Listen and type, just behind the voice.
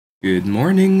Good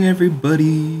morning,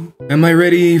 everybody. Am I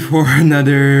ready for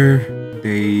another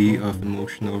day of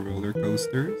emotional roller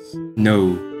coasters?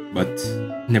 No, but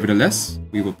nevertheless,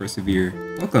 we will persevere.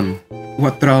 Welcome.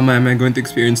 What trauma am I going to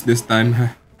experience this time?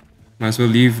 Might as well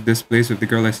leave this place with the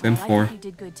girl I sent for. You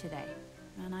did good today,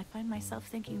 and I find myself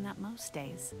thinking that most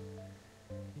days.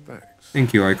 Thanks.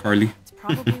 Thank you, iCarly. It's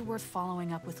probably worth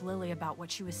following up with Lily about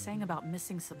what she was saying about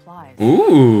missing supplies.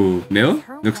 Ooh, Mill?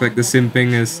 Looks like the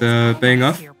simping is paying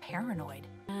off. You're paranoid,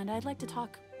 and I'd like to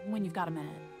talk when you've got a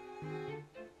minute.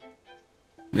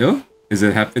 Mill? Is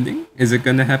it happening? Is it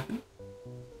gonna happen?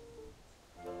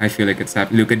 I feel like it's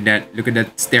happening. Look at that. Look at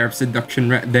that stare of seduction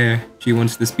right there. She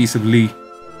wants this piece of Lee.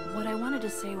 What I wanted to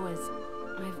say was,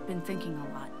 I've been thinking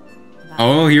a lot about...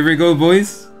 Oh, here we go,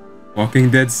 boys.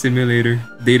 Walking Dead simulator.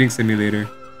 Dating simulator.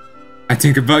 I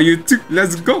think about you too.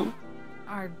 Let's go.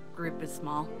 Our group is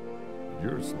small.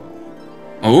 You're small.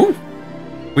 Oh?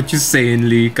 What you saying,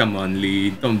 Lee? Come on,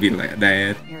 Lee. Don't be like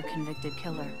that. You're a convicted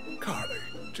killer. Carley,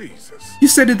 Jesus. You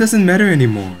said it doesn't matter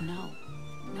anymore. No,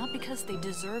 not because they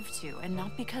deserve to, and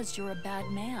not because you're a bad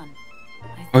man.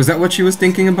 Oh, is that what she was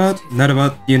thinking about? Not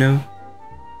about, you know,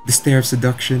 the stare of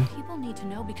seduction. People need to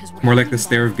know because we're More like the human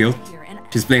stare of guilt. here, and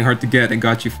She's playing hard to get. I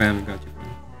got you, fam. I got you,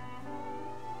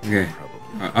 fam. Okay.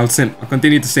 I'll simp. I'll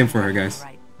continue to simp for her, guys.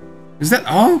 right. Is that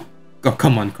all? Oh,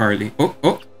 come on, Carly. Oh,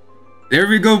 oh. There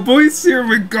we go, boys. Here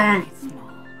we go.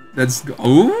 Let's go.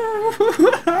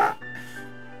 Oh.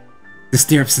 The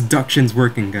stare of seduction's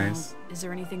working, guys. Is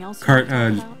there anything else? you want to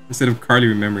talk about? Instead of Carly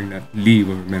remembering that, Lee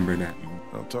will remember that.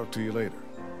 I'll talk to you later.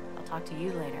 I'll talk to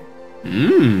you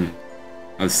later.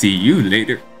 I'll see you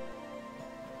later.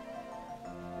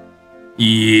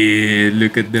 Yeah,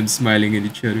 look at them smiling at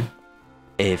each other.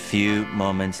 A few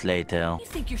moments later. You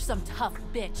think you're some tough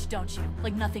bitch, don't you?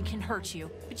 Like nothing can hurt you.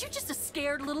 But you're just a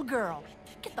scared little girl.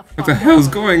 Get the fuck What the hell's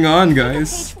over it. going on, Take a page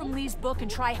guys? from Lee's book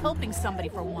and try helping somebody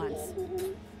for once.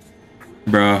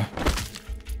 Bruh.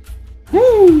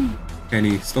 Woo!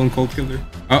 Any Stone Cold Killer?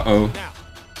 Uh-oh. Now,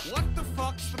 what the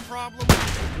fuck's the problem?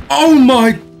 Oh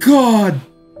my god!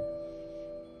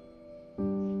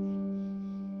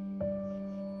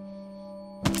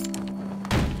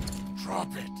 Drop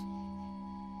it.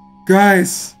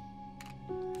 Guys!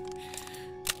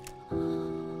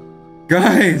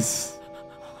 Guys!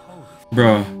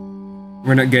 Bro,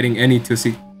 we're not getting any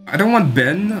Tussie. I don't want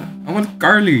Ben. I want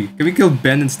Carly. Can we kill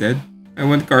Ben instead? I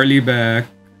want Carly back.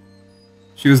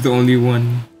 She was the only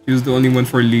one. She was the only one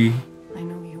for Lee. I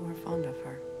know you were fond of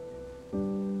her.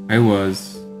 I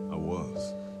was. I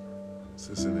was. This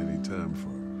isn't any time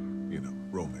for, you know,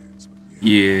 romance. But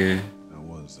Yeah. I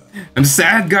was. I'm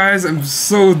sad, guys. I'm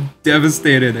so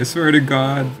devastated. I swear to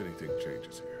God. If anything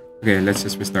changes here. Okay, let's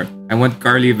just restart. I want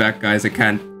Carly back, guys. I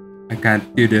can't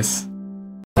do this.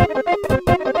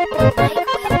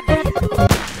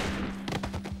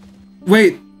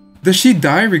 Wait, does she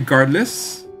die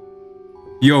regardless?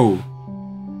 Yo,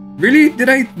 really? Did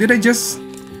I just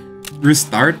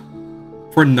restart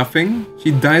for nothing?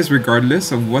 She dies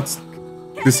regardless of what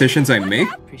decisions I make?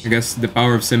 I guess the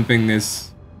power of simping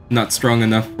is not strong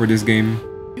enough for this game.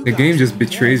 The game just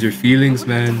betrays your feelings,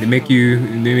 man. They make you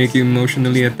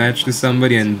emotionally attached to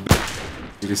somebody and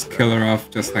you just kill her off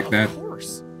just like that.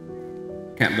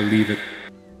 Can't believe it.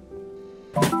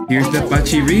 Here's the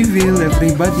Pachi reveal,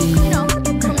 everybody.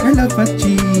 Hello,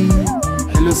 Pachi.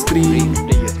 Hello, stream.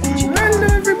 Hello,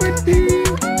 everybody.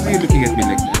 Why are you looking at me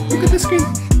like that? Look at the screen.